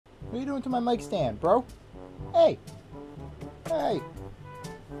What are you doing to my mic stand, bro? Hey. Hey.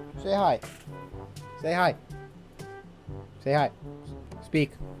 Say hi. Say hi. Say hi.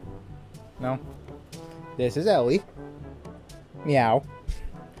 Speak. No. This is Ellie. Meow.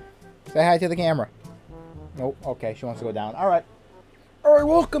 Say hi to the camera. Oh, okay. She wants to go down. All right. All right.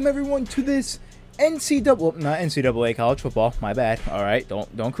 Welcome everyone to this not NCAA college football. My bad. All right.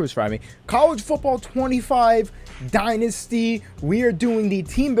 Don't crucify me. College football 25 dynasty. We are doing the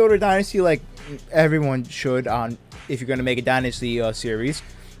team builder dynasty like everyone should on if you're going to make a dynasty series.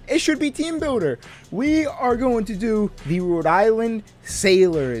 It should be team builder. We are going to do the Rhode Island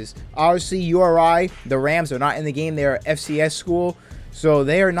Sailors. Obviously, URI, the Rams are not in the game. They are FCS school, so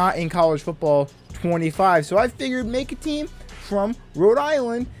they are not in college football 25. So I figured make a team from Rhode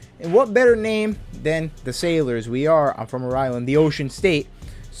Island. And what better name than the Sailors? I'm from Rhode Island, the Ocean State.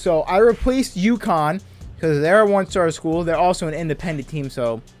 So I replaced UConn because they're a one-star school. They're also an independent team,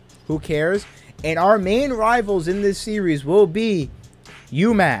 so who cares? And our main rivals in this series will be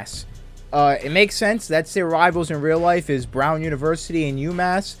UMass. It makes sense. That's their rivals in real life is Brown University and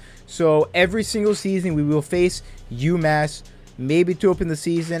UMass. So every single season we will face UMass. Maybe to open the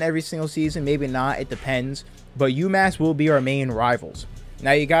season every single season. Maybe not. It depends. But UMass will be our main rivals.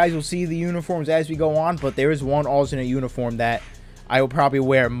 Now you guys will see the uniforms as we go on. But there is one alternate uniform that I will probably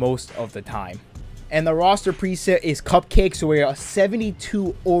wear most of the time. And the roster preset is Cupcake. So we're a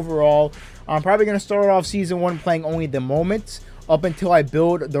 72 overall. I'm probably going to start off season 1 playing only the moments up until I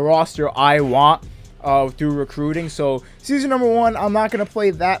build the roster I want through recruiting. So season number 1, I'm not going to play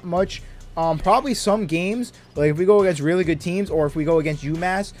that much. Probably some games, like if we go against really good teams or if we go against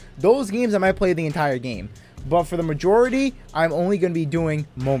UMass, those games I might play the entire game. But for the majority, I'm only going to be doing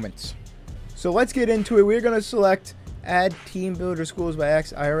moments. So let's get into it. We're going to select add team builder schools by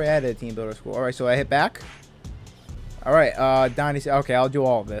X. I already added a team builder school. All right, so I hit back. All right, Dynasty. Okay, I'll do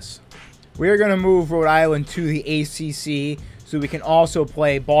all of this. We're going to move Rhode Island to the ACC so we can also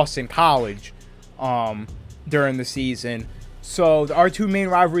play Boston College during the season. So our two main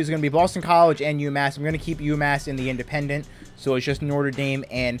rivalries are going to be Boston College and UMass. I'm going to keep UMass in the independent. So it's just Notre Dame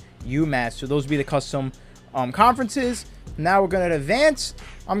and UMass. So those will be the custom conferences. Now we're going to advance.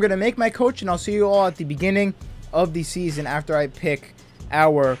 I'm going to make my coach, and I'll see you all at the beginning of the season after I pick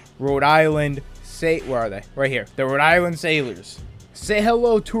our Rhode Island. Where are they? Right here. The Rhode Island Sailors. Say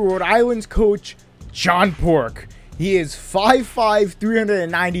hello to Rhode Island's coach, John Pork. He is 5'5",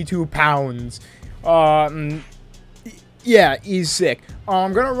 392 pounds. Yeah, he's sick.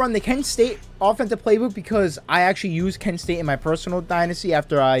 I'm going to run the Kent State offensive playbook because I actually used Kent State in my personal dynasty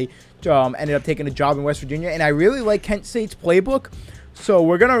after I ended up taking a job in West Virginia. And I really like Kent State's playbook. So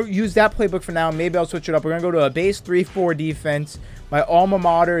we're going to use that playbook for now. Maybe I'll switch it up. We're going to go to a base 3-4 defense. My alma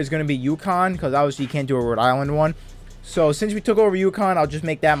mater is going to be UConn because obviously you can't do a Rhode Island one. So since we took over UConn, I'll just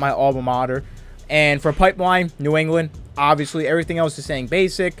make that my alma mater. And for pipeline, New England. Obviously, everything else is saying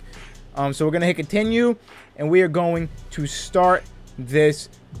basic. So we're going to hit continue. And we are going to start this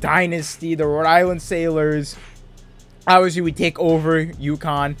dynasty, the Rhode Island Sailors. Obviously, we take over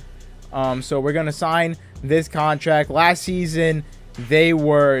UConn. So we're going to sign this contract. Last season, they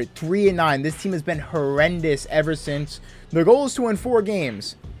were 3-9. This team has been horrendous ever since. Their goal is to win 4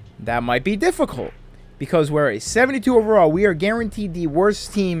 games. That might be difficult because we're a 72 overall. We are guaranteed the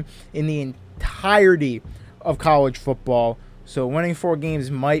worst team in the entirety of college football. So winning 4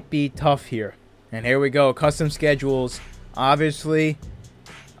 games might be tough here. And here we go. Custom schedules. Obviously.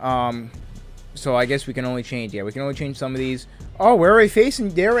 So I guess we can only change. Yeah, we can only change some of these. Oh, we're already facing.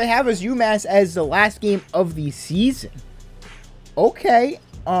 They already have us UMass as the last game of the season. Okay.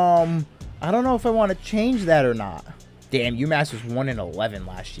 I don't know if I want to change that or not. Damn, UMass was 1-11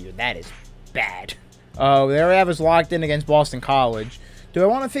 last year. That is bad. Oh, they already have us locked in against Boston College. Do I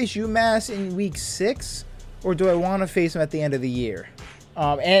want to face UMass in week 6? Or do I want to face them at the end of the year?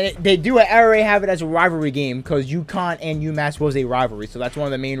 And they do already have it as a rivalry game because UConn and UMass was a rivalry. So that's one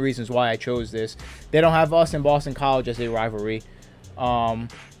of the main reasons why I chose this. They don't have us and Boston College as a rivalry.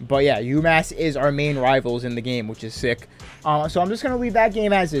 But yeah, UMass is our main rivals in the game, which is sick. So I'm just going to leave that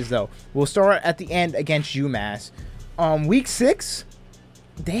game as is, though. We'll start at the end against UMass. Week 6,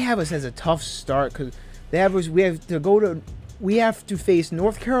 they have us as a tough start because they have us. We have to face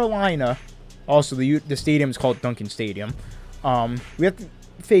North Carolina. Also, the stadium is called Duncan Stadium. We have to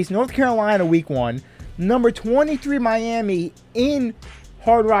face North Carolina week 1. Number 23 Miami in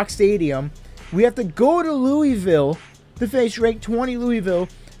Hard Rock Stadium. We have to go to Louisville to face ranked 20 Louisville.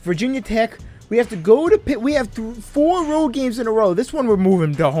 Virginia Tech. We have to go to Pitt. We have 4 road games in a row. This one we're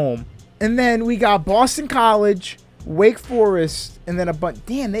moving to home. And then we got Boston College, Wake Forest, and then a bunch.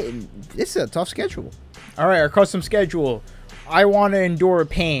 Damn, this is a tough schedule. All right, our custom schedule. I want to endure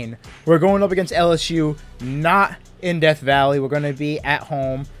pain. We're going up against LSU, not in Death Valley. We're going to be at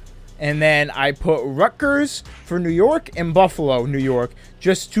home. And then I put Rutgers for New York and Buffalo, New York.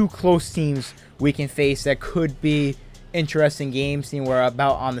 Just two close teams we can face that could be interesting games, seeing we're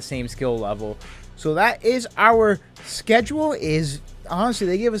about on the same skill level. So that is our schedule. Is honestly,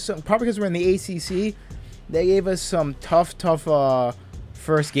 they gave us some, probably because we're in the ACC, they gave us some tough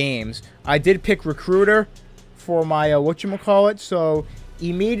first games. I did pick Recruiter for my whatchamacallit, so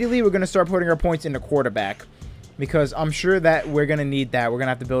immediately we're going to start putting our points into quarterback, because I'm sure that we're going to need that. We're going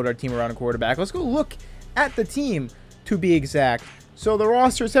to have to build our team around a quarterback. Let's go look at the team, to be exact. So the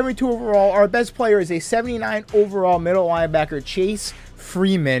roster is 72 overall. Our best player is a 79 overall middle linebacker, Chase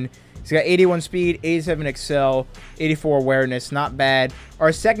Freeman. He's got 81 speed, 87 excel, 84 awareness. Not bad.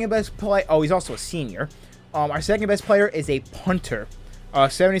 Our second best player, oh, he's also a senior. Our second best player is a punter,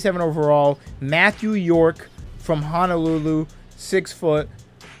 77 overall, Matthew York from Honolulu, 6 foot.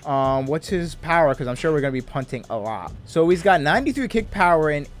 What's his power? Because I'm sure we're going to be punting a lot. So he's got 93 kick power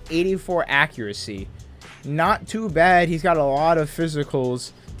and 84 accuracy. Not too bad. He's got a lot of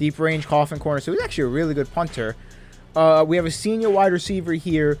physicals, deep range, coffin corner. So he's actually a really good punter. We have a senior wide receiver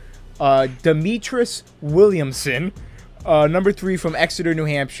here, Demetrius Williamson, number 3 from Exeter, New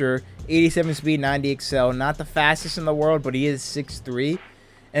Hampshire, 87 speed, 90 excel. Not the fastest in the world, but he is 6'3".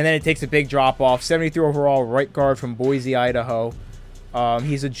 And then it takes a big drop off. 73 overall, right guard from Boise, Idaho.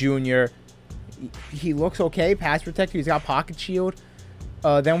 He's a junior. He looks okay. Pass protector. He's got pocket shield.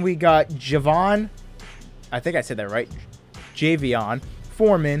 Then we got Javon. I think I said that right. Javion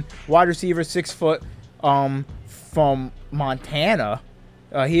Foreman, wide receiver, 6 foot, from Montana.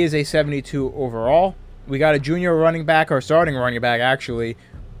 He is a 72 overall. We got a junior running back, or starting running back, actually.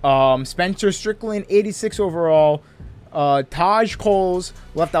 Spencer Strickland, 86 overall. Taj Coles,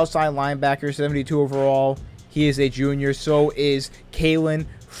 left outside linebacker, 72 overall. He is a junior. So is Kalen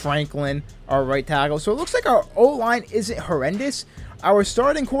Franklin, our right tackle. So it looks like our O-line isn't horrendous. Our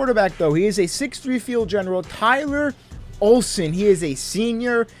starting quarterback, though, he is a 6'3" field general, Tyler Olson. He is a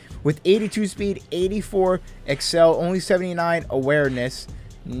senior with 82 speed, 84 excel, only 79 awareness.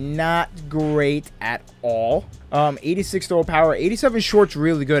 Not great at all. 86 throw power, 87 short's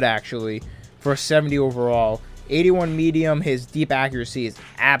really good, actually, for 70 overall. 81 medium, his deep accuracy is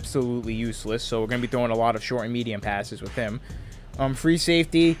absolutely useless, so we're going to be throwing a lot of short and medium passes with him. Free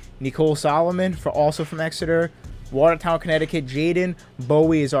safety, Nicole Solomon, also from Exeter. Watertown, Connecticut, Jaden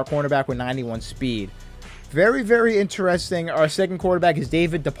Bowie is our cornerback with 91 speed. Very, very interesting. Our second quarterback is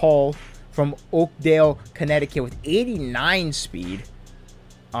David DePaul from Oakdale, Connecticut with 89 speed.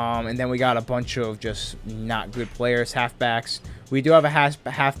 And then we got a bunch of just not good players, halfbacks. We do have a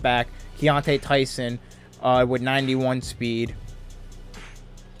halfback, Keontae Tyson, with 91 speed.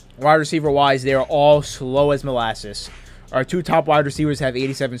 Wide receiver-wise, they are all slow as molasses. Our two top wide receivers have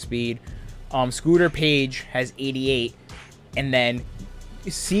 87 speed. Scooter Page has 88. And then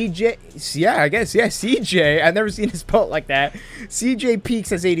CJ, I've never seen it spelled like that. CJ Peaks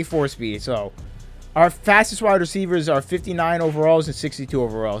has 84 speed. So our fastest wide receivers are 59 overalls and 62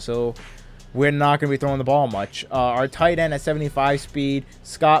 overalls. So we're not going to be throwing the ball much. Our tight end at 75 speed,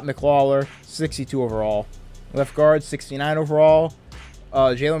 Scott McLawler, 62 overall. Left guard, 69 overall.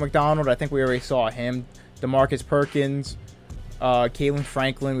 Jalen McDonald, I think we already saw him. DeMarcus Perkins, Kalen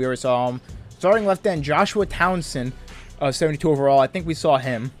Franklin, we already saw him. Starting left end, Joshua Townsend, 72 overall. I think we saw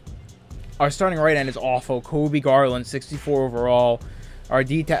him. Our starting right end is awful. Kobe Garland, 64 overall. Our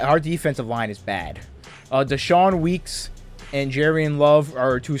defensive line is bad. Deshaun Weeks and Jarian Love are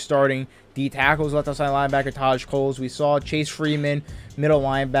our two starting D tackles. Left outside linebacker, Taj Coles. We saw Chase Freeman, middle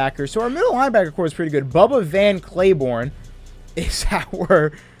linebacker. So our middle linebacker core is pretty good. Bubba Van Claiborne is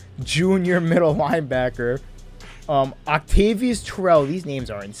our junior middle linebacker. Octavius Terrell. These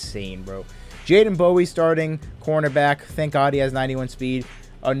names are insane, bro. Jaden Bowie starting cornerback. Thank God he has 91 speed.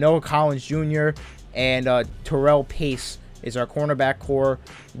 Noah Collins Jr. and Terrell Pace is our cornerback core.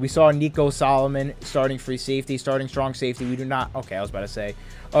 We saw Nico Solomon starting free safety, starting strong safety. We do not... Okay, I was about to say.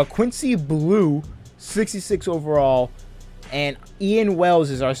 Quincy Blue, 66 overall. And Ian Wells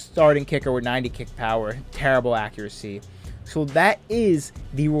is our starting kicker with 90 kick power. Terrible accuracy. So that is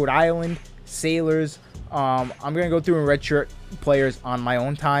the Rhode Island Sailors. I'm going to go through and redshirt players on my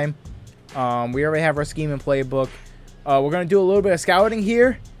own time. We already have our scheme and playbook. We're going to do a little bit of scouting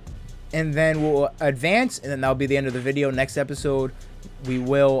here, and then we'll advance, and then that'll be the end of the video. Next episode, we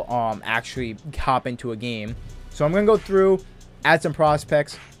will actually hop into a game. So I'm going to go through, add some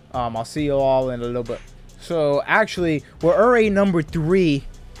prospects. I'll see you all in a little bit. So actually, we're already number 3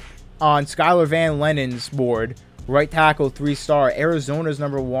 on Skylar Van Lennon's board. Right tackle, 3-star. Arizona's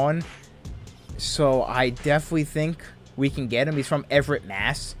number 1. So I definitely think we can get him. He's from Everett,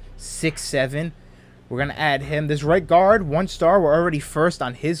 Mass. 6'7". We're going to add him. This right guard, 1 star. We're already first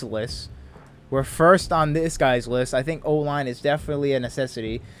on his list. We're first on this guy's list. I think O-line is definitely a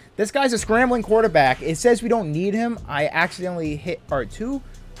necessity. This guy's a scrambling quarterback. It says we don't need him. I accidentally hit R2.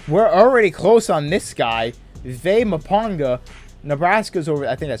 We're already close on this guy. Vay Maponga. Nebraska's over.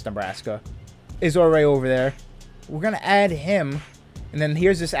 I think that's Nebraska. Is already over there. We're going to add him. And then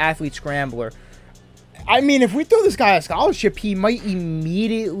here's this athlete scrambler. I mean, if we throw this guy a scholarship, he might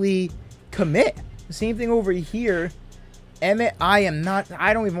immediately commit. Same thing over here. Emmett, I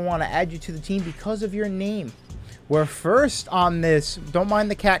don't even want to add you to the team because of your name. We're first on this. Don't mind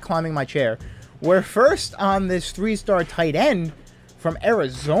the cat climbing my chair. We're first on this 3-star tight end from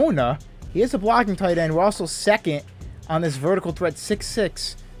Arizona. He is a blocking tight end. We're also second on this vertical threat,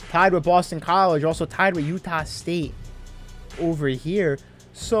 6'6", tied with Boston College, also tied with Utah State over here.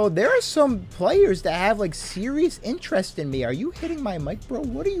 So there are some players that have like serious interest in me. Are you hitting my mic, bro?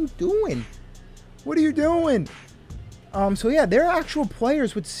 What are you doing? What are you doing? So yeah, there are actual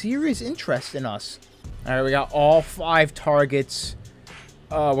players with serious interest in us. All right, we got all 5 targets.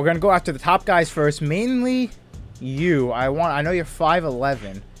 We're gonna go after the top guys first. Mainly you. I know you're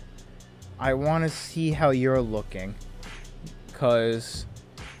 5'11". I want to see how you're looking, cause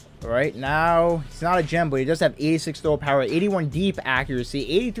right now he's not a gem, but he does have 86 throw power, 81 deep accuracy,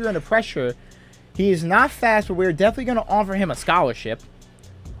 83 under pressure. He is not fast, but we're definitely gonna offer him a scholarship.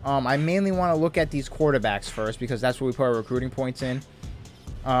 I mainly want to look at these quarterbacks first because that's where we put our recruiting points in.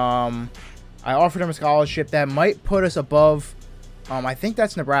 I offered him a scholarship that might put us above. I think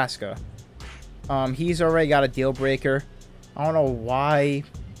that's Nebraska. He's already got a deal breaker. I don't know why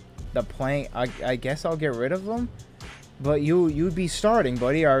the playing. I guess I'll get rid of him. But you'd be starting,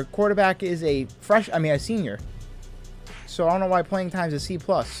 buddy. Our quarterback is a senior. So I don't know why playing time's a C+.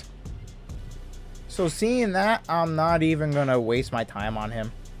 So seeing that, I'm not even gonna waste my time on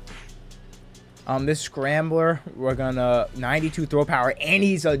him. This scrambler, we're gonna 92 throw power, and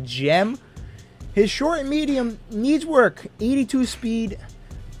he's a gem. His short and medium needs work. 82 speed.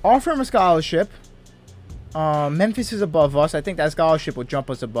 Offer him a scholarship. Memphis is above us. I think that scholarship will jump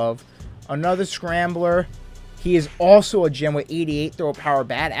us above. Another scrambler. He is also a gem with 88 throw power.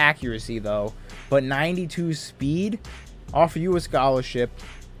 Bad accuracy, though. But 92 speed. Offer you a scholarship.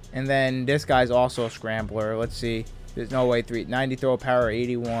 And then this guy's also a scrambler. Let's see. There's no way. 90 throw power,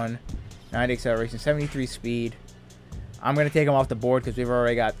 81. 90 acceleration, 73 speed. I'm going to take him off the board because we've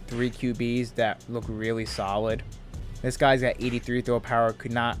already got 3 QBs that look really solid. This guy's got 83 throw power.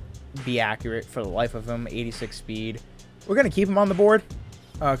 Could not be accurate for the life of him. 86 speed. We're going to keep him on the board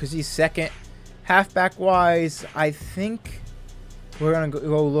because he's second. Halfback wise, I think we're going to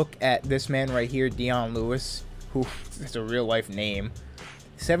go look at this man right here, Dion Lewis, who is a real life name.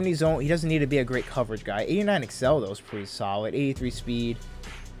 70 zone. He doesn't need to be a great coverage guy. 89 excel, though, is pretty solid. 83 speed.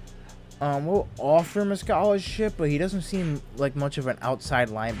 We'll offer him a scholarship, but he doesn't seem like much of an outside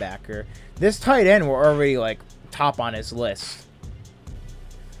linebacker. This tight end, we're already, like, top on his list.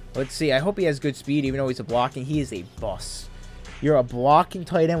 Let's see. I hope he has good speed, even though he's a blocking. He is a bust. You're a blocking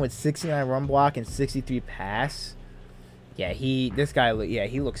tight end with 69 run block and 63 pass. Yeah, this guy, yeah,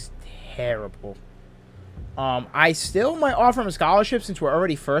 he looks terrible. I still might offer him a scholarship since we're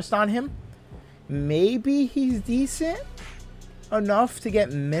already first on him. Maybe he's decent enough to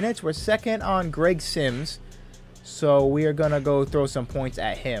get minutes. We're second on Greg Sims, so we are gonna go throw some points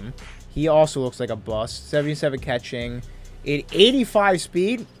at him. He also looks like a bust. 77 catching, 85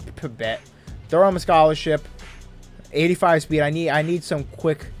 speed. Bet. Throw him a scholarship. 85 speed. I need some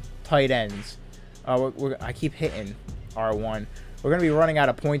quick tight ends. I keep hitting R1. We're gonna be running out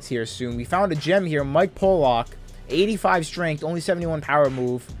of points here soon. We found a gem here, Mike Pollock, 85 strength, only 71 power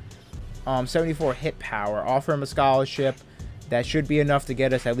move, 74 hit power. Offer him a scholarship. That should be enough to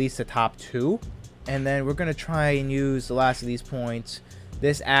get us at least the top 2. And then we're going to try and use the last of these points.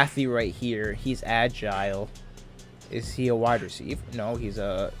 This athlete right here, he's agile. Is he a wide receiver? No, he's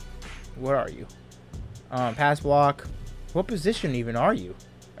a... What are you? Pass block. What position even are you?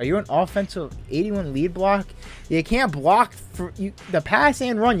 Are you an offensive 81 lead block? You can't block for the pass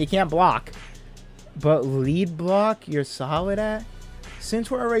and run. You can't block. But lead block, you're solid at?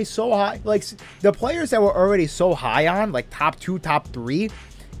 Since we're already so high, like the players that we're already so high on, like top 2, top 3,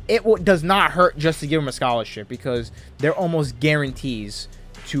 it does not hurt just to give them a scholarship because they're almost guarantees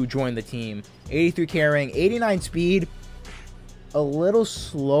to join the team. 83 carrying, 89 speed, a little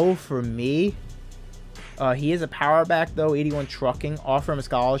slow for me. He is a power back though, 81 trucking. Offer him a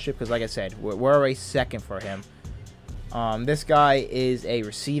scholarship because, like I said, we're already second for him. This guy is a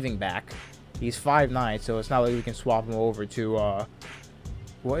receiving back. He's 5'9", so it's not like we can swap him over to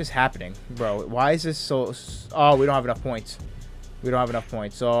What is happening, bro? Why is this so... Oh, we don't have enough points. We don't have enough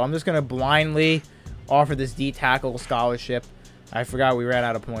points. So I'm just going to blindly offer this D-tackle scholarship. I forgot we ran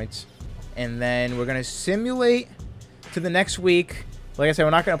out of points. And then we're going to simulate to the next week. Like I said,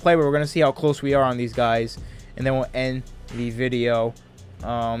 we're not going to play, but we're going to see how close we are on these guys. And then we'll end the video.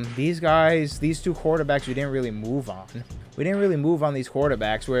 These guys, these two quarterbacks, we didn't really move on. We didn't really move on these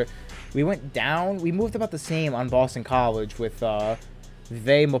quarterbacks. Where we went down. We moved about the same on Boston College with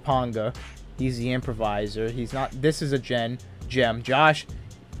Vay Mapanga. He's the improviser. He's not... This is a gem. Josh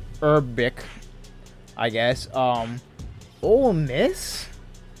Urbic, I guess. Ole Miss?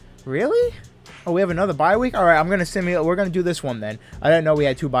 Really? Oh, we have another bye week? Alright, I'm going to simulate. We're going to do this one then. I didn't know we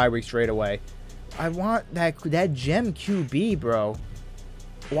had 2 bye weeks straight away. I want that gem QB, bro.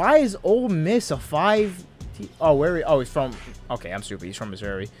 Why is Ole Miss a 5... Oh, where... Oh, he's from... Okay, I'm stupid. He's from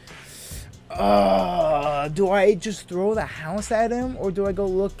Missouri. Do I just throw the house at him? Or do I go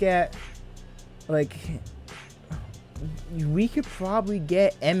look at... Like... We could probably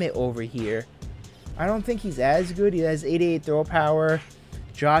get Emmett over here. I don't think he's as good. He has 88 throw power.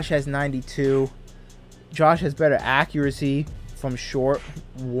 Josh has 92. Josh has better accuracy from short.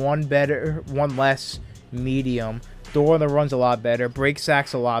 One less medium. Throw on the run's a lot better. Break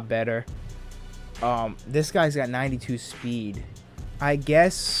sack's a lot better. This guy's got 92 speed. I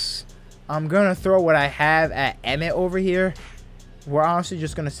guess I'm going to throw what I have at Emmett over here. We're honestly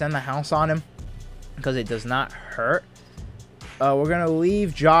just going to send the house on him because it does not hurt. We're going to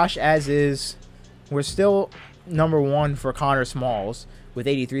leave Josh as is. We're still number 1 for Connor Smalls with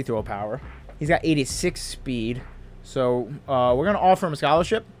 83 throw power. He's got 86 speed. So we're going to offer him a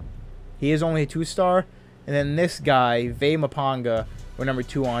scholarship. He is only a 2-star. And then this guy, Vay Mapanga, we're number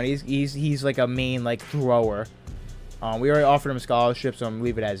 2 on. He's like a main like thrower. We already offered him a scholarship, so I'm going to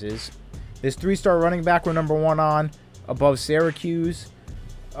leave it as is. This 3-star running back we're number 1 on. Above Syracuse.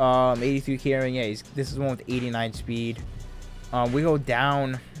 83 carrying. Yeah, this is one with 89 speed. We go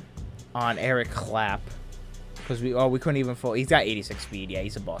down on Eric Clapp because we couldn't even fall. He's got 86 speed. Yeah,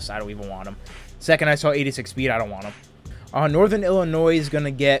 he's a bust. I don't even want him. Second I saw 86 speed, I don't want him. Northern Illinois is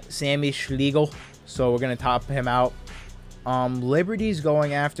gonna get Sammy Schlegel, so we're gonna top him out. Liberty's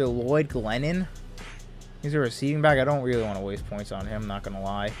going after Lloyd Glennon. He's a receiving back. I don't really want to waste points on him, not gonna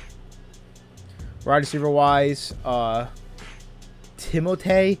lie. Wide receiver wise,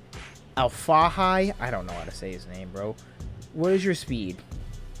 Timothée Alfahai. I don't know how to say his name, bro. What is your speed?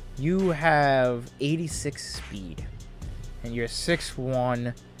 You have 86 speed. And you're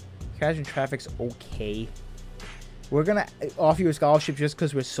 6'1". Catching traffic's okay. We're going to offer you a scholarship just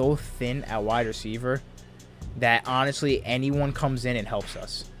because we're so thin at wide receiver that honestly anyone comes in and helps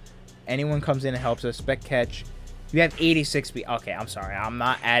us. Anyone comes in and helps us. Spec catch. You have 86 speed. Okay, I'm sorry. I'm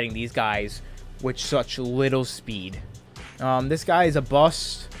not adding these guys with such little speed. This guy is a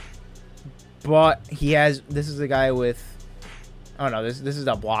bust. But he has... This is a guy with... Oh, no. This is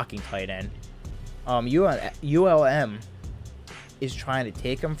a blocking tight end. ULM is trying to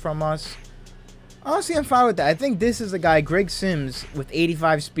take him from us. Honestly, I'm fine with that. I think this is the guy, Greg Sims, with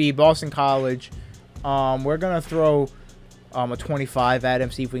 85 speed, Boston College. We're going to throw a 25 at him,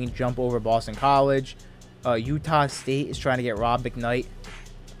 see if we can jump over Boston College. Utah State is trying to get Rob McKnight.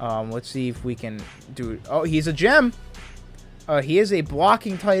 Let's see if we can do it. Oh, he's a gem. He is a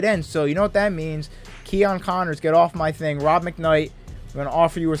blocking tight end, so you know what that means. Keon Connors, get off my thing. Rob McKnight, I'm going to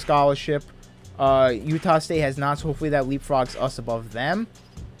offer you a scholarship. Utah State has not, so hopefully that leapfrogs us above them.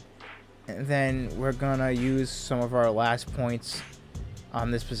 And then we're going to use some of our last points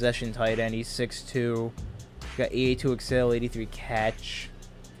on this possession tight end. He's 6'2". He's got 82 excel, 83 catch.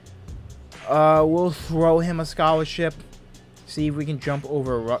 We'll throw him a scholarship. See if we can jump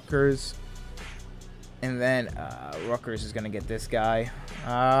over Rutgers. And then Rutgers is going to get this guy.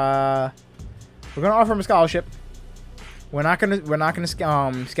 We're going to offer him a scholarship. We're not gonna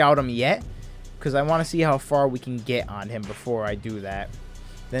scout him yet because I want to see how far we can get on him before I do that.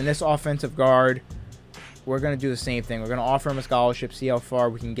 Then this offensive guard, we're going to do the same thing. We're going to offer him a scholarship, see how far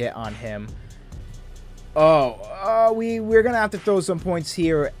we can get on him. We're going to have to throw some points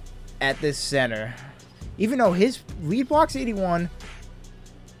here at this center. Even though his lead block's 81,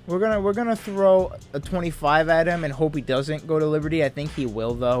 we're gonna throw a 25 at him and hope he doesn't go to Liberty. I think he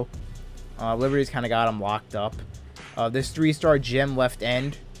will though. Liberty's kind of got him locked up. This 3-star gem left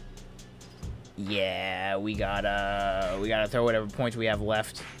end. Yeah, we gotta throw whatever points we have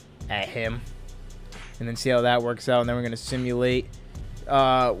left at him, and then see how that works out. And then we're gonna simulate.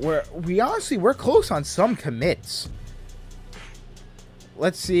 We're close on some commits.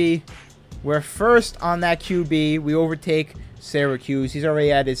 Let's see. We're first on that QB. We overtake Syracuse. He's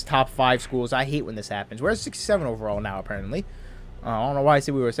already at his top 5 schools. I hate when this happens. We're at 67 overall now, apparently. I don't know why I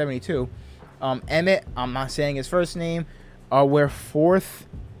said we were 72. Emmett, I'm not saying his first name. We're 4th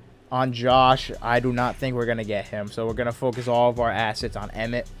on Josh. I do not think we're going to get him. So we're going to focus all of our assets on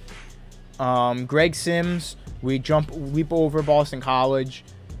Emmett. Greg Sims, we leap over Boston College.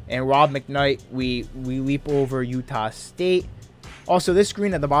 And Rob McKnight, we leap over Utah State. Also, this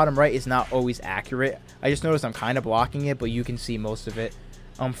screen at the bottom right is not always accurate. I just noticed I'm kind of blocking it, but you can see most of it.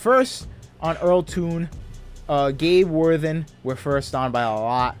 First on Earl Toon, Gabe Worthen, we're first on by a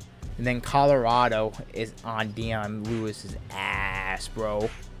lot. And then Colorado is on Dion Lewis's ass, bro.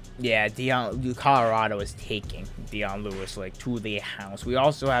 Yeah, Colorado is taking Dion Lewis like to the house. We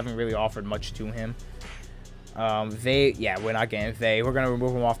also haven't really offered much to him. We're not getting Vay. We're gonna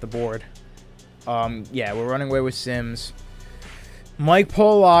remove him off the board. Yeah, we're running away with Sims. Mike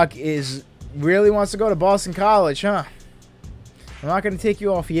Pollock really wants to go to Boston College, huh? I'm not gonna take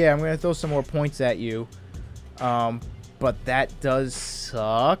you off. Yeah, I'm gonna throw some more points at you. But that does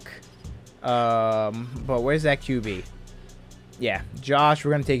suck. But where's that QB? Yeah, Josh,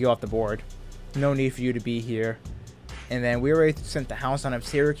 we're gonna take you off the board. No need for you to be here. And then we already sent the house on him.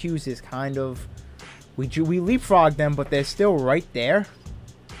 Syracuse is kind of... We leapfrogged them, but they're still right there.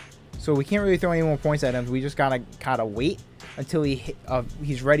 So we can't really throw any more points at him. We just gotta wait until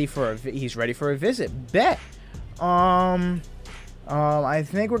he's ready for a visit. Bet. I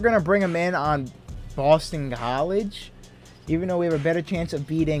think we're gonna bring him in on Boston College, even though we have a better chance of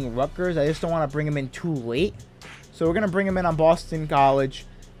beating Rutgers. I just don't want to bring him in too late. So we're gonna bring him in on Boston College.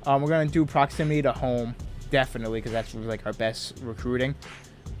 We're gonna do proximity to home, definitely, because that's like our best recruiting.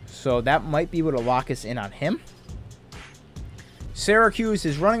 So that might be able to lock us in on him. Syracuse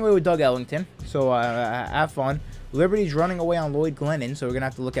is running away with Doug Ellington, so have fun. Liberty's running away on Lloyd Glennon, so we're going to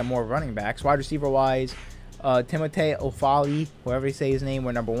have to look at more running backs. Wide receiver-wise, Timothée Ofali, whoever you say his name,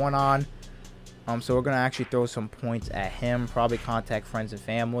 we're number 1 on. So we're going to actually throw some points at him, probably contact friends and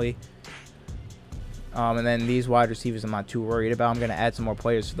family. And then these wide receivers I'm not too worried about. I'm going to add some more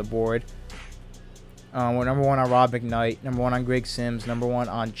players to the board. We're number 1 on Rob McKnight, number 1 on Greg Sims, number 1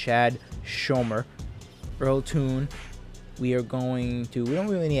 on Chad Schomer. Earl Toon, we don't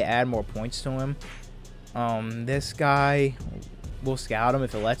really need to add more points to him. This guy, we'll scout him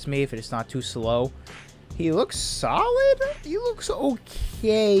if it lets me, if it's not too slow. He looks solid. He looks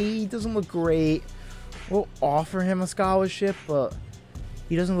okay. He doesn't look great. We'll offer him a scholarship, but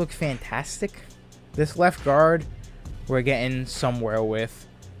he doesn't look fantastic. This left guard, we're getting somewhere with.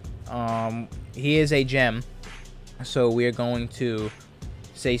 He is a gem, so we're going to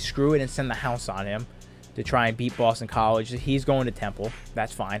say screw it and send the house on him to try and beat Boston College. He's going to Temple.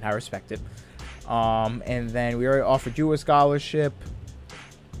 That's fine. I respect it. And then we already offered you a scholarship.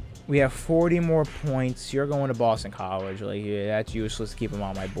 We have 40 more points. You're going to Boston College. Like, yeah, that's useless to keep him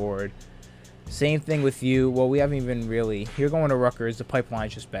on my board. Same thing with you. Well, we haven't even really... You're going to Rutgers. The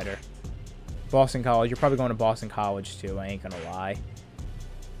pipeline's just better. Boston College. You're probably going to Boston College, too. I ain't gonna lie.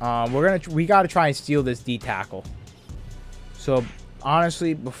 We got to try and steal this D tackle. So,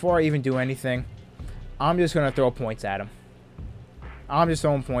 honestly, before I even do anything, I'm just going to throw points at him. I'm just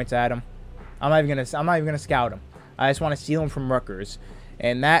throwing points at him. I'm not even gonna scout him. I just want to steal him from Rutgers.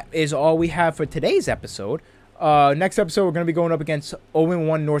 And that is all we have for today's episode. Next episode, we're going to be going up against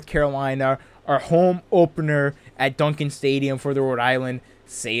 0-1 North Carolina, our home opener at Duncan Stadium for the Rhode Island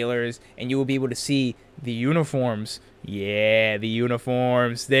Sailors. And you will be able to see the uniforms. Yeah, the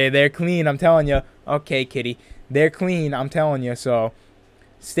uniforms. They're clean, I'm telling you. Okay, kitty. They're clean, I'm telling you. So,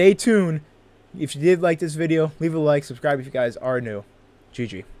 stay tuned. If you did like this video, leave a like, subscribe if you guys are new.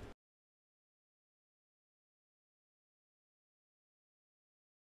 GG.